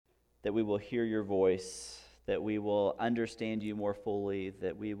that we will hear your voice, that we will understand you more fully,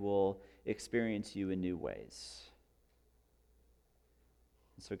 that we will experience you in new ways.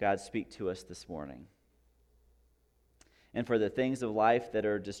 So God, speak to us this morning. And for the things of life that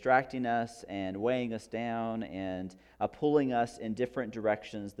are distracting us and weighing us down and pulling us in different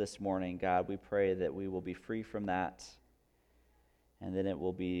directions this morning, God, we pray that we will be free from that, and then it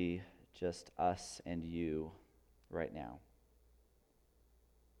will be just us and you right now.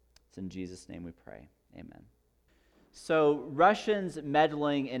 It's in Jesus' name we pray. Amen. So Russians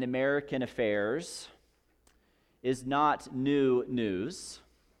meddling in American affairs is not new news.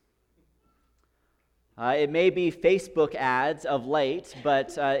 It may be Facebook ads of late,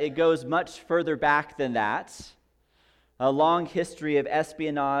 but it goes much further back than that. A long history of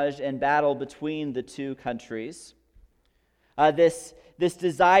espionage and battle between the two countries. This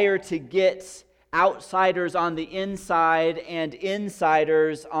desire to get outsiders on the inside and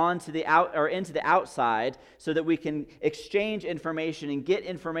insiders onto the into the outside, so that we can exchange information and get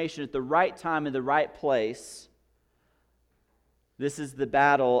information at the right time in the right place. This is the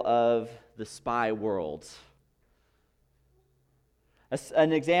battle of the spy world.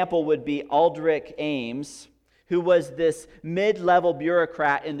 An example would be Aldrich Ames, who was this mid-level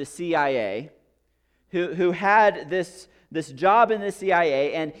bureaucrat in the CIA, who had this job in the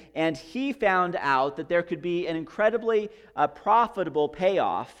CIA, and he found out that there could be an incredibly profitable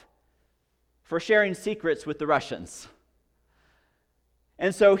payoff for sharing secrets with the Russians.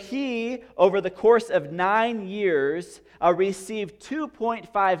 And so he, over the course of 9 years, received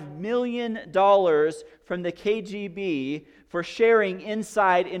 $2.5 million from the KGB for sharing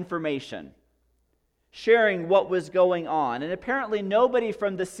inside information, sharing what was going on. And apparently nobody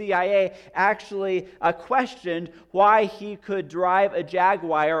from the CIA actually questioned why he could drive a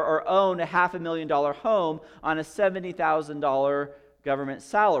Jaguar or own a $500,000 home on a $70,000 government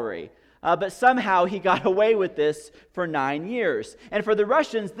salary. But somehow he got away with this for 9 years. And for the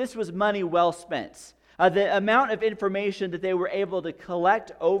Russians, this was money well spent. The amount of information that they were able to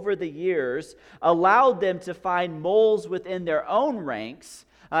collect over the years allowed them to find moles within their own ranks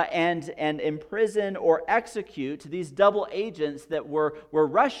and imprison or execute these double agents that were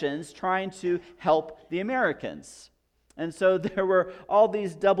Russians trying to help the Americans. And so there were all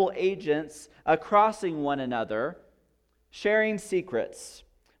these double agents crossing one another, sharing secrets.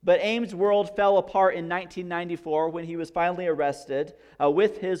 But Ames' world fell apart in 1994 when he was finally arrested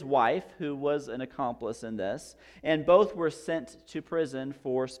with his wife, who was an accomplice in this, and both were sent to prison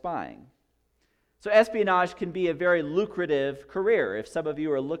for spying. So espionage can be a very lucrative career. If some of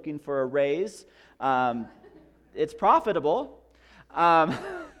you are looking for a raise, it's profitable.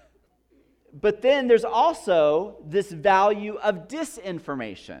 But then there's also this value of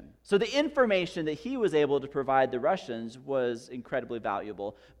disinformation. So the information that he was able to provide the Russians was incredibly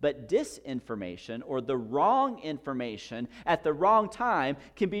valuable, but disinformation, or the wrong information at the wrong time,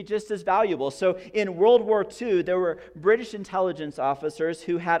 can be just as valuable. So in World War II, there were British intelligence officers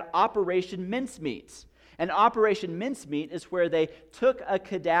who had Operation Mincemeat. And Operation Mincemeat is where they took a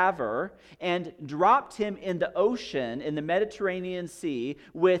cadaver and dropped him in the ocean, in the Mediterranean Sea,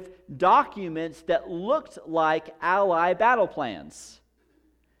 with documents that looked like Ally battle plans.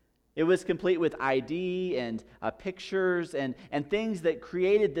 It was complete with ID and pictures and things that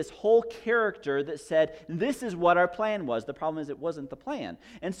created this whole character that said, this is what our plan was. The problem is it wasn't the plan.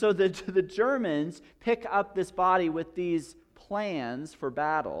 And so the Germans pick up this body with these plans for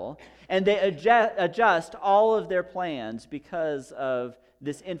battle, and they adjust all of their plans because of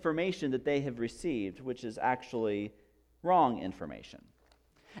this information that they have received, which is actually wrong information.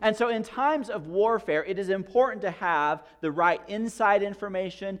 And so in times of warfare, it is important to have the right inside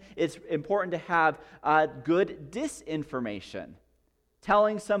information. It's important to have good disinformation,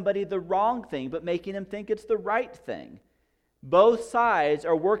 telling somebody the wrong thing, but making them think it's the right thing. Both sides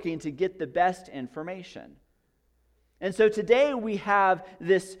are working to get the best information. And so today we have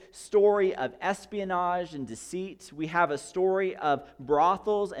this story of espionage and deceit. We have a story of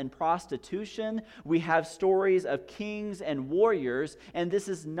brothels and prostitution. We have stories of kings and warriors. And this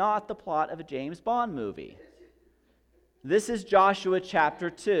is not the plot of a James Bond movie. This is Joshua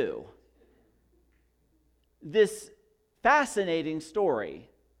chapter 2. This fascinating story.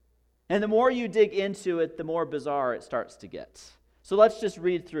 And the more you dig into it, the more bizarre it starts to get. So let's just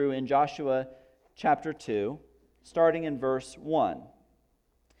read through in Joshua chapter 2. Starting in verse 1.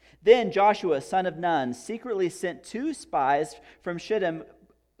 Then Joshua, son of Nun, secretly sent 2 spies from Shittim.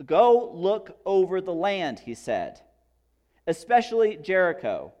 Go look over the land, he said, especially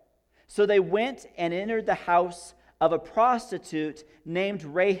Jericho. So they went and entered the house of a prostitute named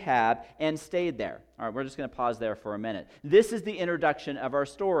Rahab and stayed there. All right, we're just going to pause there for a minute. This is the introduction of our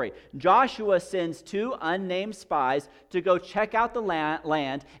story. Joshua sends 2 unnamed spies to go check out the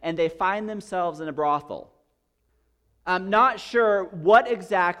land, and they find themselves in a brothel. I'm not sure what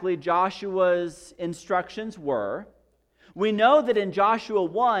exactly Joshua's instructions were. We know that in Joshua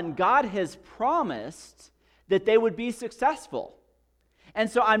 1, God has promised that they would be successful. And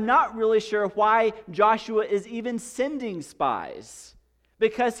so I'm not really sure why Joshua is even sending spies,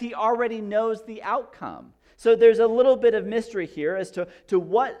 because he already knows the outcome. So there's a little bit of mystery here as to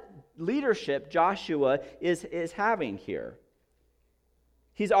what leadership Joshua is having here.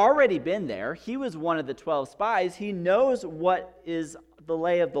 He's already been there. He was one of the 12 spies. He knows what is the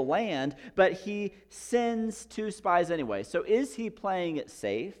lay of the land, but he sends 2 spies anyway. So is he playing it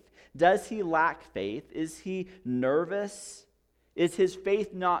safe? Does he lack faith? Is he nervous? Is his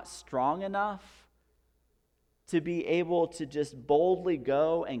faith not strong enough to be able to just boldly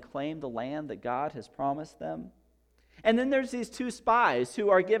go and claim the land that God has promised them? And then there's these 2 spies who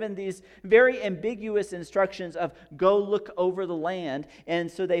are given these very ambiguous instructions of go look over the land.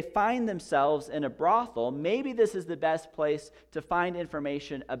 And so they find themselves in a brothel. Maybe this is the best place to find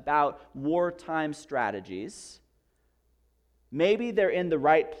information about wartime strategies. Maybe they're in the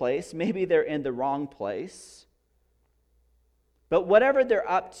right place. Maybe they're in the wrong place. But whatever they're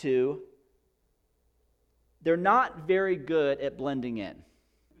up to, they're not very good at blending in.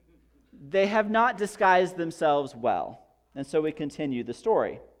 They have not disguised themselves well. And so we continue the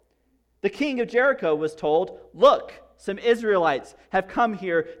story. The king of Jericho was told, "Look, some Israelites have come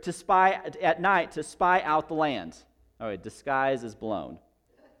here to spy at night to spy out the land." All right, disguise is blown.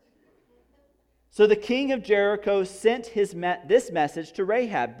 So the king of Jericho sent this message to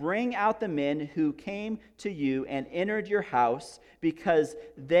Rahab: "Bring out the men who came to you and entered your house, because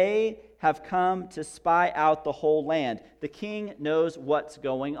they have come to spy out the whole land." The king knows what's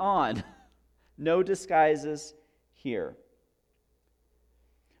going on. No disguises here.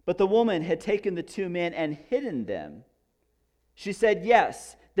 But the woman had taken the 2 men and hidden them. She said,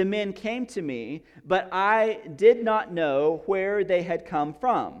 "Yes, the men came to me, but I did not know where they had come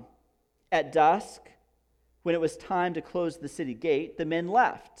from. At dusk, when it was time to close the city gate, the men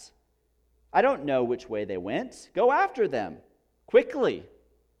left. I don't know which way they went. Go after them quickly.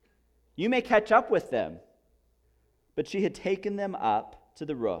 You may catch up with them." But she had taken them up to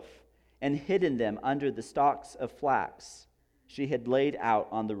the roof and hidden them under the stalks of flax she had laid out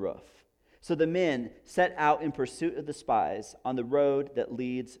on the roof. So the men set out in pursuit of the spies on the road that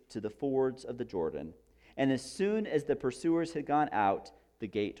leads to the fords of the Jordan. And as soon as the pursuers had gone out, the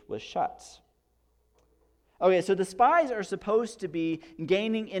gate was shut. Okay, so the spies are supposed to be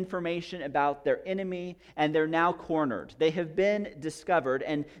gaining information about their enemy, and they're now cornered. They have been discovered,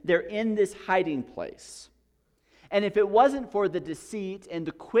 and they're in this hiding place. And if it wasn't for the deceit and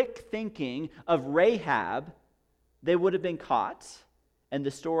the quick thinking of Rahab, they would have been caught, and the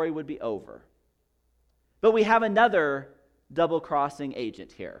story would be over. But we have another double-crossing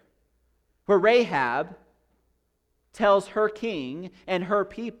agent here, where Rahab tells her king and her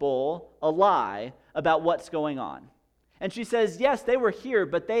people a lie about what's going on. And she says, yes, they were here,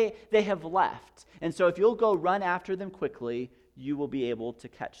 but they have left. And so if you'll go run after them quickly, you will be able to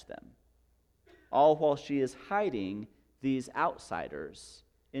catch them. All while she is hiding these outsiders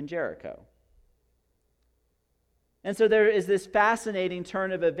in Jericho. And so there is this fascinating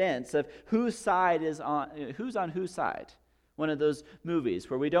turn of events of who's on whose side. One of those movies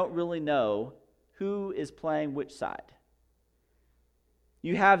where we don't really know who is playing which side.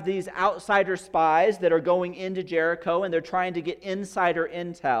 You have these outsider spies that are going into Jericho, and they're trying to get insider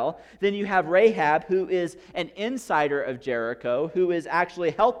intel. Then you have Rahab, who is an insider of Jericho, who is actually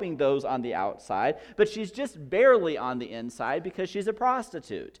helping those on the outside, but she's just barely on the inside because she's a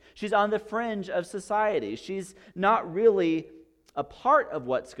prostitute. She's on the fringe of society. She's not really a part of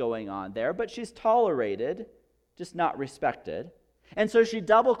what's going on there, but she's tolerated, just not respected. And so she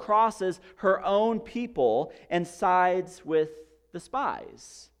double crosses her own people and sides with the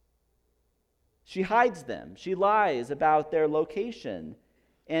spies. She hides them. She lies about their location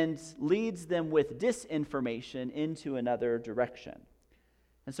and leads them with disinformation into another direction.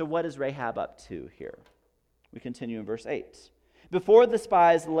 And so what is Rahab up to here? We continue in verse 8. Before the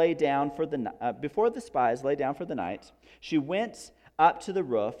spies lay down for the night, she went up to the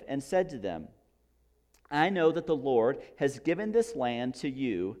roof and said to them, "I know that the Lord has given this land to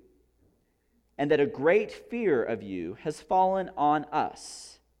you, and that a great fear of you has fallen on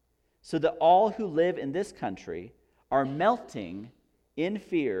us, so that all who live in this country are melting in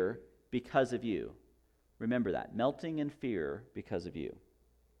fear because of you." Remember that, melting in fear because of you.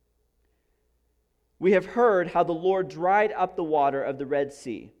 We have heard how the Lord dried up the water of the Red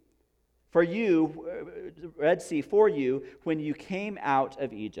Sea for you when you came out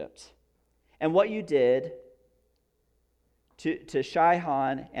of Egypt, and what you did to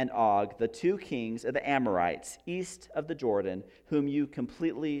Sihon and Og, the two kings of the Amorites, east of the Jordan, whom you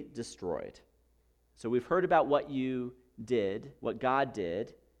completely destroyed. So we've heard about what you did, what God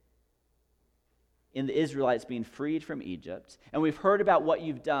did in the Israelites being freed from Egypt, and we've heard about what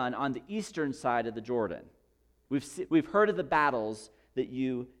you've done on the eastern side of the Jordan. We've heard of the battles that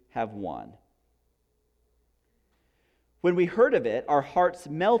you have won. When we heard of it, our hearts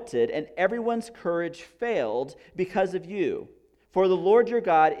melted, and everyone's courage failed because of you. For the Lord your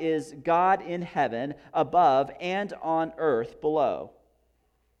God is God in heaven above and on earth below.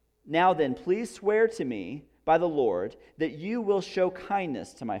 Now then, please swear to me by the Lord that you will show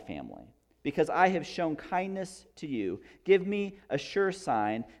kindness to my family, because I have shown kindness to you. Give me a sure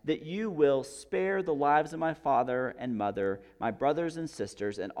sign that you will spare the lives of my father and mother, my brothers and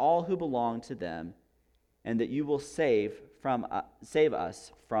sisters, and all who belong to them, and that you will save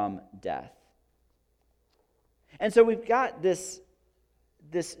us from death. And so we've got this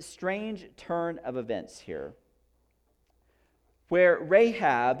strange turn of events here, where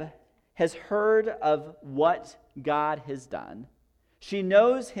Rahab has heard of what God has done. She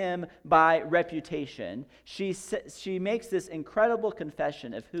knows him by reputation. She makes this incredible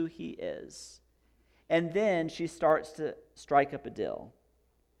confession of who he is. And then she starts to strike up a deal.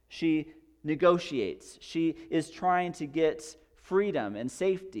 She negotiates. She is trying to get freedom and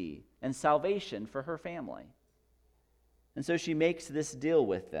safety and salvation for her family. And so she makes this deal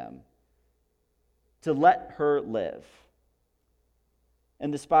with them to let her live.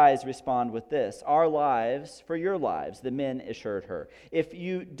 And the spies respond with this: "Our lives for your lives," the men assured her. "If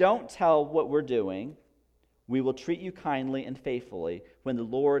you don't tell what we're doing, we will treat you kindly and faithfully when the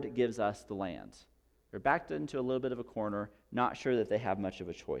Lord gives us the land." They're backed into a little bit of a corner, not sure that they have much of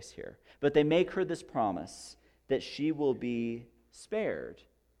a choice here. But they make her this promise that she will be spared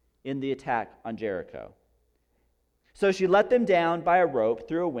in the attack on Jericho. So she let them down by a rope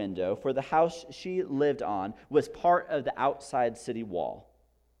through a window, for the house she lived on was part of the outside city wall.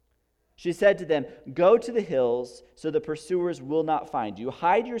 She said to them, "Go to the hills so the pursuers will not find you.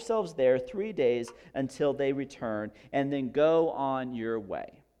 Hide yourselves there 3 days until they return, and then go on your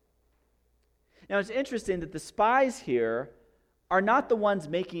way." Now it's interesting that the spies here are not the ones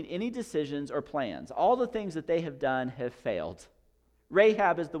making any decisions or plans. All the things that they have done have failed.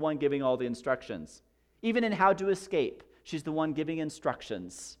 Rahab is the one giving all the instructions. Even in how to escape, she's the one giving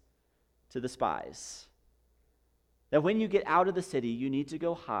instructions to the spies. That when you get out of the city, you need to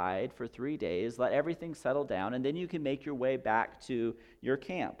go hide for 3 days, let everything settle down, and then you can make your way back to your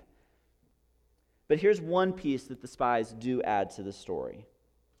camp. But here's one piece that the spies do add to the story.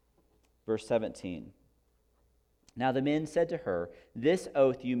 Verse 17. "Now the men said to her, 'This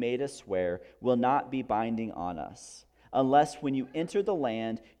oath you made us swear will not be binding on us, unless when you enter the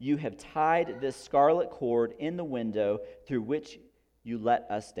land you have tied this scarlet cord in the window through which you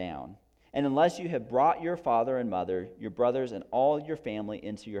let us down, and unless you have brought your father and mother, your brothers, and all your family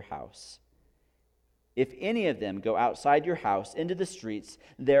into your house. If any of them go outside your house into the streets,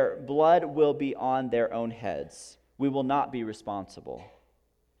 their blood will be on their own heads. We will not be responsible.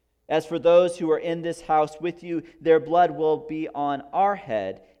 As for those who are in this house with you, their blood will be on our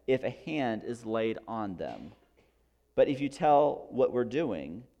head if a hand is laid on them. But if you tell what we're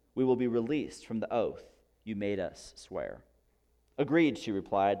doing, we will be released from the oath you made us swear.' 'Agreed,' she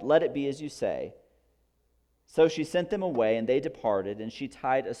replied. 'Let it be as you say.' So she sent them away, and they departed, and she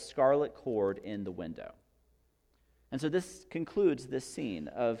tied a scarlet cord in the window." And so this concludes this scene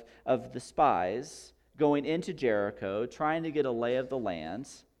of the spies going into Jericho, trying to get a lay of the land.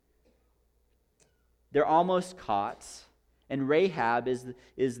 They're almost caught, and Rahab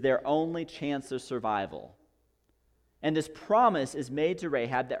is their only chance of survival. And this promise is made to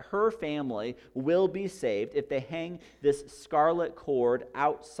Rahab that her family will be saved if they hang this scarlet cord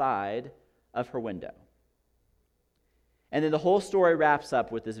outside of her window. And then the whole story wraps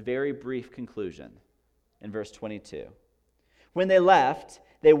up with this very brief conclusion in verse 22. "When they left,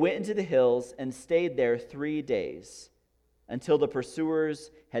 they went into the hills and stayed there 3 days, until the pursuers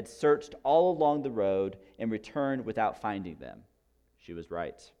had searched all along the road and returned without finding them." She was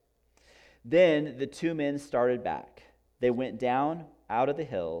right. Then the two men started back. They went down out of the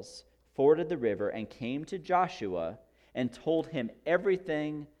hills, forded the river, and came to Joshua and told him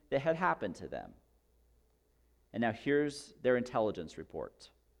everything that had happened to them. And now here's their intelligence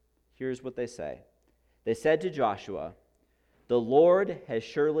report. Here's what they say. They said to Joshua, "The Lord has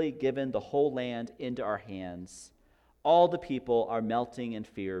surely given the whole land into our hands. All the people are melting in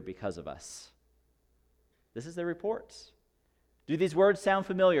fear because of us." This is their report. Do these words sound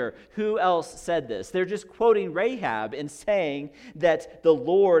familiar? Who else said this? They're just quoting Rahab and saying that the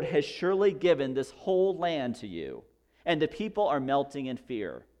Lord has surely given this whole land to you, and the people are melting in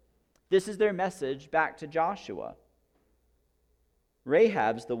fear. This is their message back to Joshua.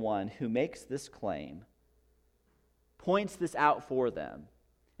 Rahab's the one who makes this claim, points this out for them,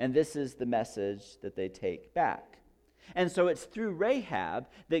 and this is the message that they take back. And so it's through Rahab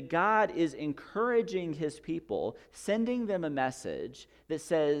that God is encouraging his people, sending them a message that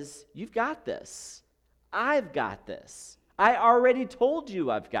says, you've got this. I've got this. I already told you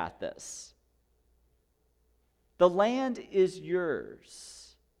I've got this. The land is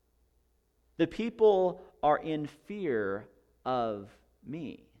yours. The people are in fear of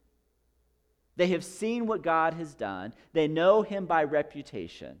me. They have seen what God has done. They know him by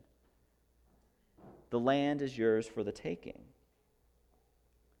reputation. The land is yours for the taking.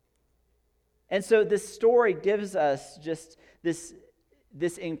 And so this story gives us just this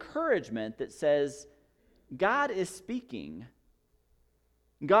encouragement that says, God is speaking.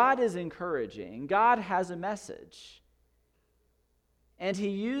 God is encouraging. God has a message. And he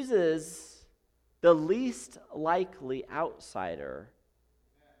uses the least likely outsider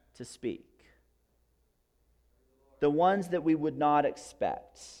to speak. The ones that we would not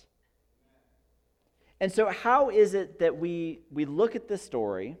expect. And so how is it that we look at this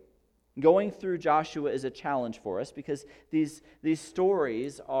story? Going through Joshua is a challenge for us because these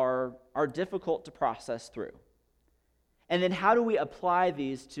stories are difficult to process through. And then how do we apply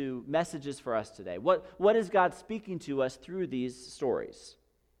these to messages for us today? What is God speaking to us through these stories?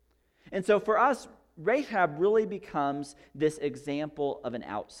 And so for us, Rahab really becomes this example of an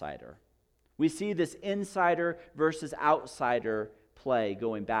outsider. We see this insider versus outsider play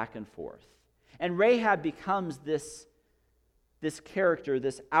going back and forth. And Rahab becomes this character,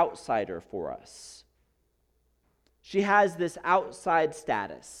 this outsider for us. She has this outside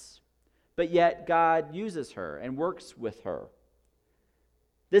status, but yet God uses her and works with her.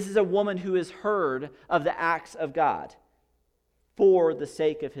 This is a woman who has heard of the acts of God for the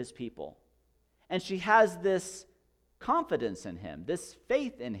sake of his people. And she has this confidence in him, this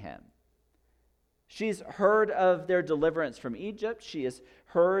faith in him. She's heard of their deliverance from Egypt. She has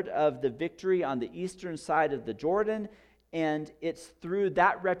heard of the victory on the eastern side of the Jordan. And it's through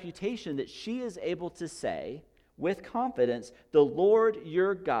that reputation that she is able to say with confidence, the Lord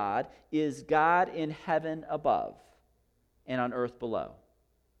your God is God in heaven above and on earth below.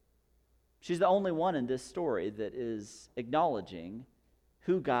 She's the only one in this story that is acknowledging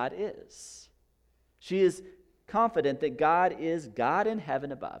who God is. She is confident that God is God in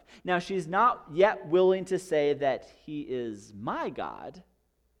heaven above. Now, she's not yet willing to say that he is my God,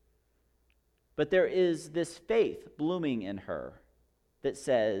 but there is this faith blooming in her that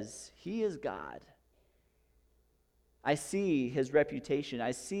says, he is God. I see his reputation.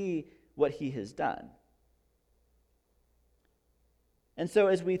 I see what he has done. And so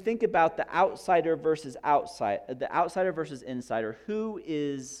as we think about the outsider versus insider, who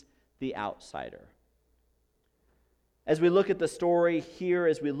is the outsider? As we look at the story here,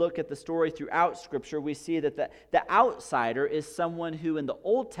 as we look at the story throughout Scripture, we see that the outsider is someone who in the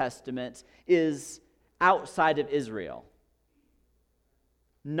Old Testament is outside of Israel,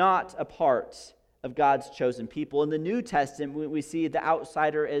 not a part of God's chosen people. In the New Testament, we see the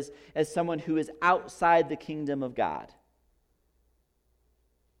outsider as someone who is outside the kingdom of God.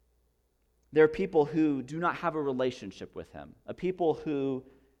 There are people who do not have a relationship with him, a people who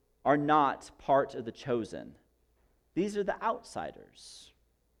are not part of the chosen. These are the outsiders.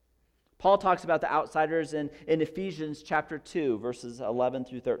 Paul talks about the outsiders in Ephesians chapter 2, verses 11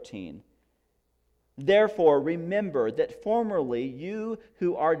 through 13. Therefore, remember that formerly you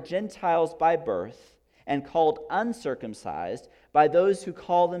who are Gentiles by birth and called uncircumcised by those who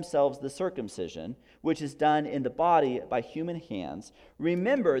call themselves the circumcision, which is done in the body by human hands,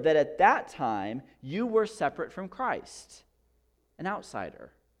 remember that at that time you were separate from Christ, an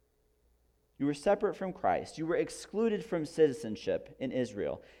outsider. You were separate from Christ. You were excluded from citizenship in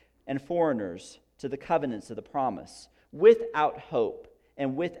Israel and foreigners to the covenants of the promise, without hope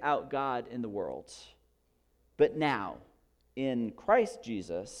and without God in the world. But now, in Christ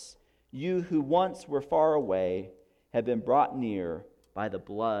Jesus, you who once were far away have been brought near by the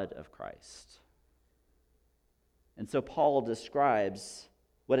blood of Christ. And so Paul describes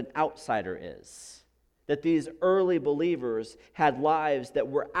what an outsider is. That these early believers had lives that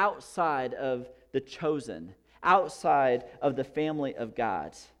were outside of the chosen, outside of the family of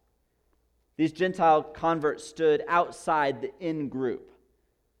God. These Gentile converts stood outside the in-group.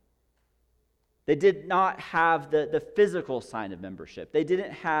 They did not have the physical sign of membership. They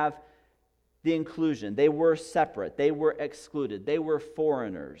didn't have the inclusion. They were separate. They were excluded. They were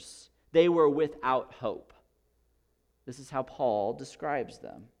foreigners. They were without hope. This is how Paul describes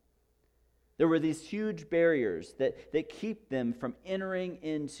them. There were these huge barriers that keep them from entering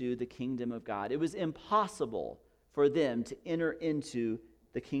into the kingdom of God. It was impossible for them to enter into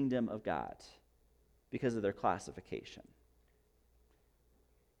the kingdom of God because of their classification.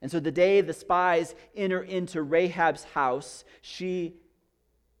 And so the day the spies enter into Rahab's house, she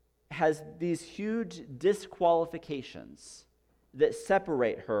has these huge disqualifications that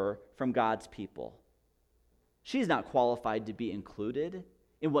separate her from God's people. She's not qualified to be included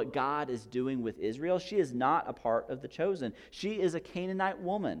in what God is doing with Israel. She is not a part of the chosen. She is a Canaanite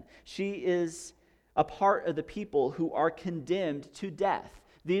woman. She is a part of the people who are condemned to death.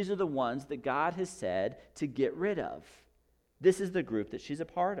 These are the ones that God has said to get rid of. This is the group that she's a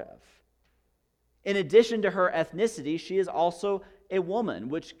part of. In addition to her ethnicity, she is also a woman,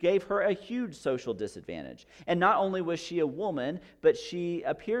 which gave her a huge social disadvantage. And not only was she a woman, but she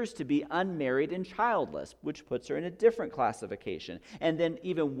appears to be unmarried and childless, which puts her in a different classification. And then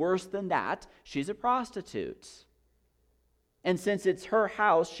even worse than that, she's a prostitute. And since it's her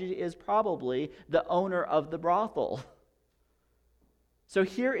house, she is probably the owner of the brothel. So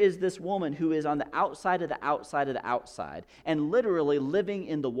here is this woman who is on the outside of the outside of the outside and literally living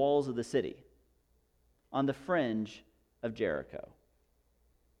in the walls of the city on the fringe of Jericho.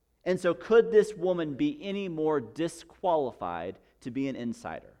 And so could this woman be any more disqualified to be an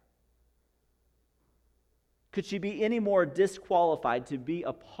insider? Could she be any more disqualified to be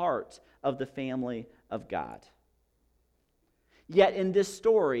a part of the family of God? Yet in this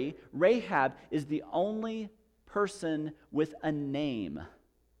story, Rahab is the only person with a name.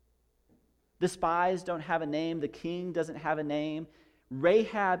 The spies don't have a name. The king doesn't have a name.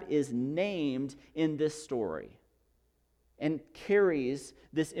 Rahab is named in this story and carries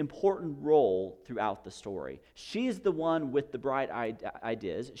this important role throughout the story. She's the one with the bright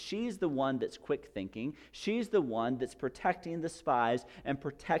ideas. She's the one that's quick thinking. She's the one that's protecting the spies and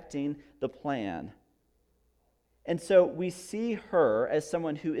protecting the plan. And so we see her as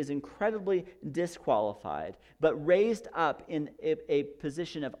someone who is incredibly disqualified, but raised up in a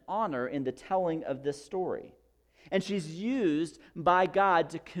position of honor in the telling of this story. And she's used by God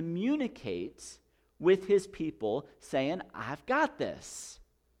to communicate with his people, saying, I've got this.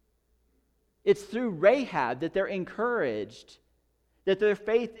 It's through Rahab that they're encouraged, that their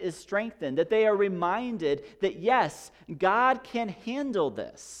faith is strengthened, that they are reminded that, yes, God can handle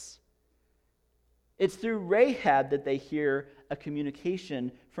this. It's through Rahab that they hear a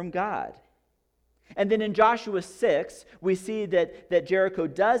communication from God. And then in Joshua 6, we see that Jericho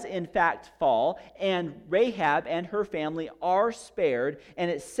does in fact fall, and Rahab and her family are spared, and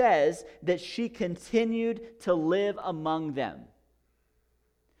it says that she continued to live among them.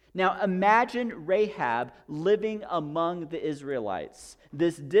 Now imagine Rahab living among the Israelites,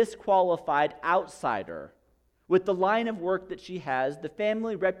 this disqualified outsider, with the line of work that she has, the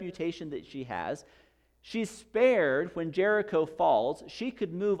family reputation that she has. She's spared when Jericho falls. She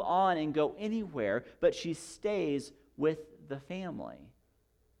could move on and go anywhere, but she stays with the family.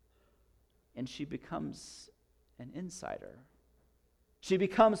 And she becomes an insider. She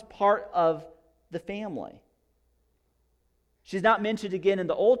becomes part of the family. She's not mentioned again in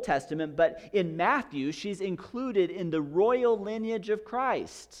the Old Testament, but in Matthew, she's included in the royal lineage of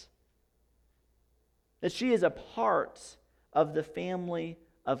Christ. That she is a part of the family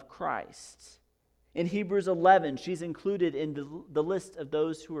of Christ. In Hebrews 11, she's included in the list of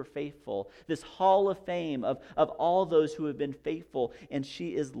those who are faithful, this hall of fame of all those who have been faithful, and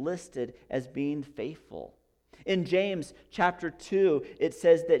she is listed as being faithful. In James chapter 2, it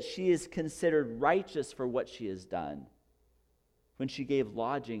says that she is considered righteous for what she has done when she gave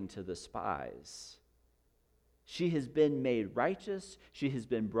lodging to the spies. She has been made righteous. She has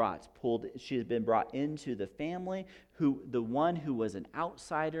been brought into the family. The one who was an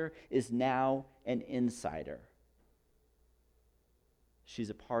outsider is now an insider.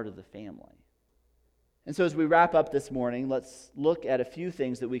 She's a part of the family. And so as we wrap up this morning, let's look at a few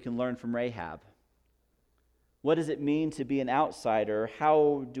things that we can learn from Rahab. What does it mean to be an outsider?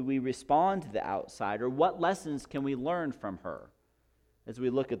 How do we respond to the outsider? What lessons can we learn from her as we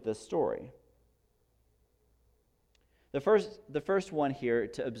look at this story? The first one here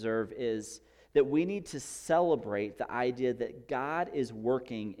to observe is that we need to celebrate the idea that God is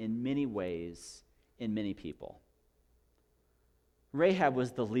working in many ways in many people. Rahab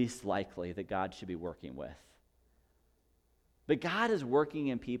was the least likely that God should be working with. But God is working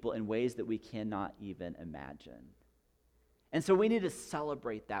in people in ways that we cannot even imagine. And so we need to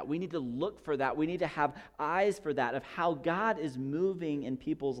celebrate that. We need to look for that. We need to have eyes for that, of how God is moving in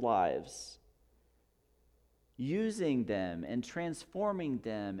people's lives. using them and transforming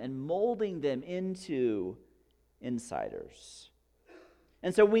them and molding them into insiders.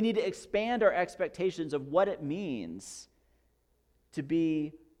 And so we need to expand our expectations of what it means to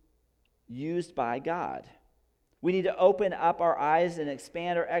be used by God. We need to open up our eyes and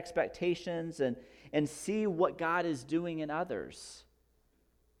expand our expectations and see what God is doing in others.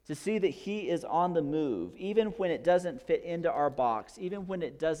 To see that He is on the move, even when it doesn't fit into our box, even when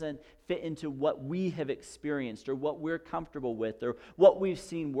it doesn't fit into what we have experienced or what we're comfortable with or what we've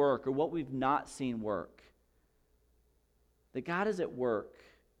seen work or what we've not seen work. That God is at work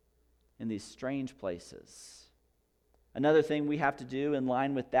in these strange places. Another thing we have to do in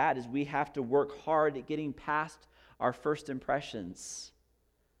line with that is we have to work hard at getting past our first impressions.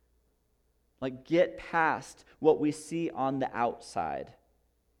 Like, get past what we see on the outside.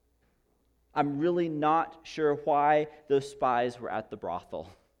 I'm really not sure why those spies were at the brothel.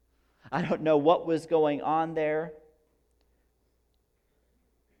 I don't know what was going on there.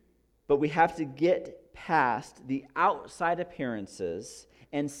 But we have to get past the outside appearances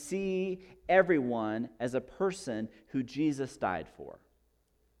and see everyone as a person who Jesus died for.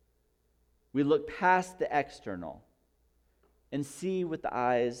 We look past the external and see with the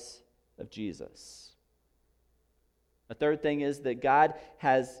eyes of Jesus. A third thing is that God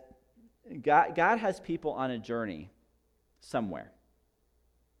has people on a journey somewhere.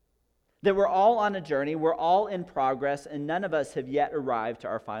 That we're all on a journey, we're all in progress, and none of us have yet arrived to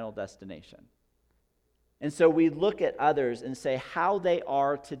our final destination. And so we look at others and say how they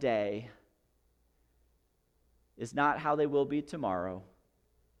are today is not how they will be tomorrow.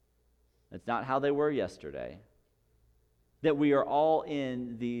 It's not how they were yesterday. That we are all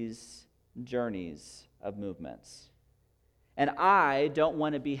in these journeys of movements. And I don't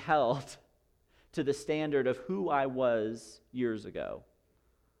want to be held to the standard of who I was years ago.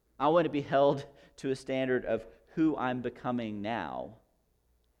 I want to be held to a standard of who I'm becoming now.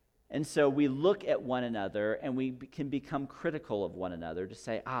 And so we look at one another and we can become critical of one another to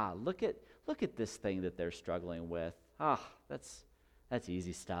say, look at this thing that they're struggling with. That's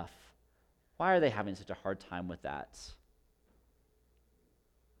easy stuff. Why are they having such a hard time with that?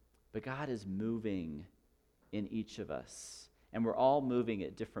 But God is moving in each of us, and we're all moving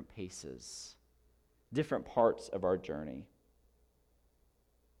at different paces, different parts of our journey.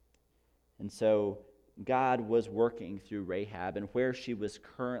 And so God was working through Rahab, and where she was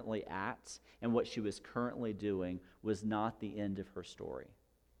currently at and what she was currently doing was not the end of her story.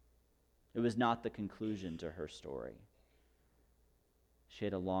 It was not the conclusion to her story. She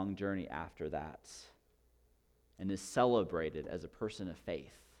had a long journey after that and is celebrated as a person of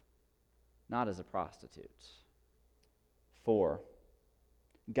faith, not as a prostitute. 4,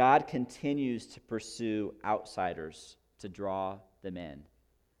 God continues to pursue outsiders to draw them in.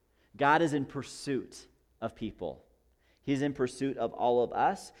 God is in pursuit of people. He's in pursuit of all of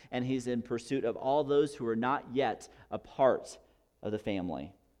us, and He's in pursuit of all those who are not yet a part of the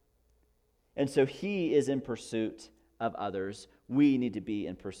family. And so He is in pursuit of others. We need to be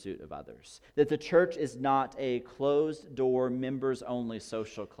in pursuit of others. That the church is not a closed-door, members-only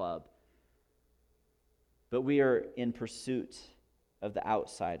social club, but we are in pursuit of the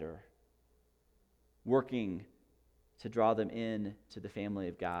outsider, working to draw them in to the family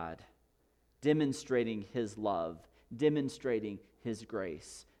of God, demonstrating His love, demonstrating His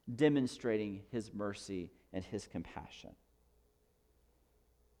grace, demonstrating His mercy and His compassion.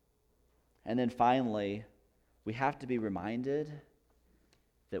 And then finally, we have to be reminded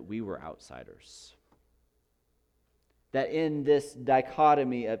that we were outsiders. That in this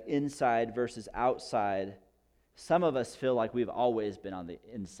dichotomy of inside versus outside, some of us feel like we've always been on the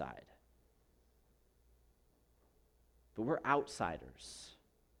inside. But we're outsiders.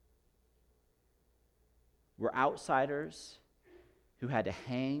 We're outsiders who had to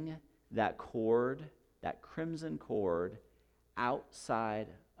hang that cord, that crimson cord, outside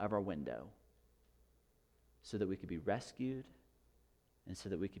of our window so that we could be rescued and so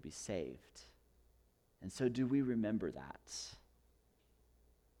that we could be saved. And so do we remember that?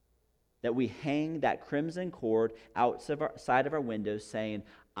 That we hang that crimson cord outside of our window saying,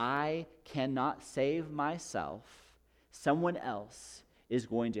 I cannot save myself. Someone else is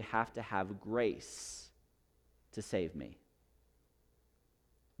going to have grace to save me.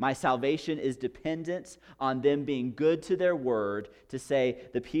 My salvation is dependent on them being good to their word to say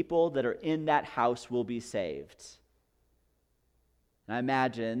the people that are in that house will be saved. And I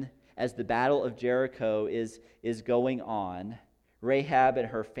imagine as the battle of Jericho is going on, Rahab and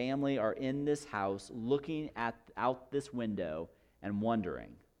her family are in this house looking out this window and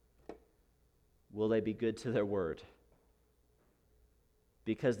wondering, will they be good to their word?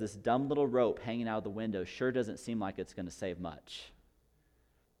 because this dumb little rope hanging out of the window sure doesn't seem like it's going to save much.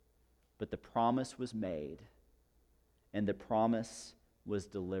 But the promise was made, and the promise was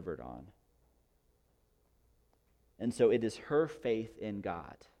delivered on. And so it is her faith in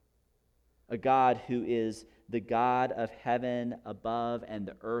God, a God who is the God of heaven above and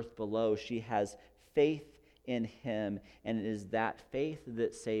the earth below. She has faith in him, and it is that faith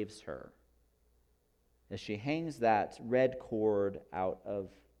that saves her as she hangs that red cord out of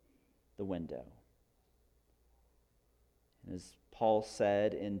the window. As Paul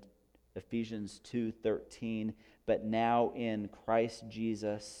said in Ephesians 2:13, but now in Christ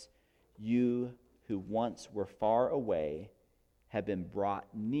Jesus, you who once were far away have been brought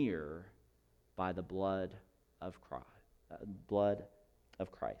near by the blood of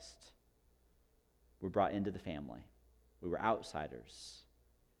Christ. We're brought into the family. We were outsiders,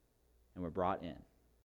 and we're brought in.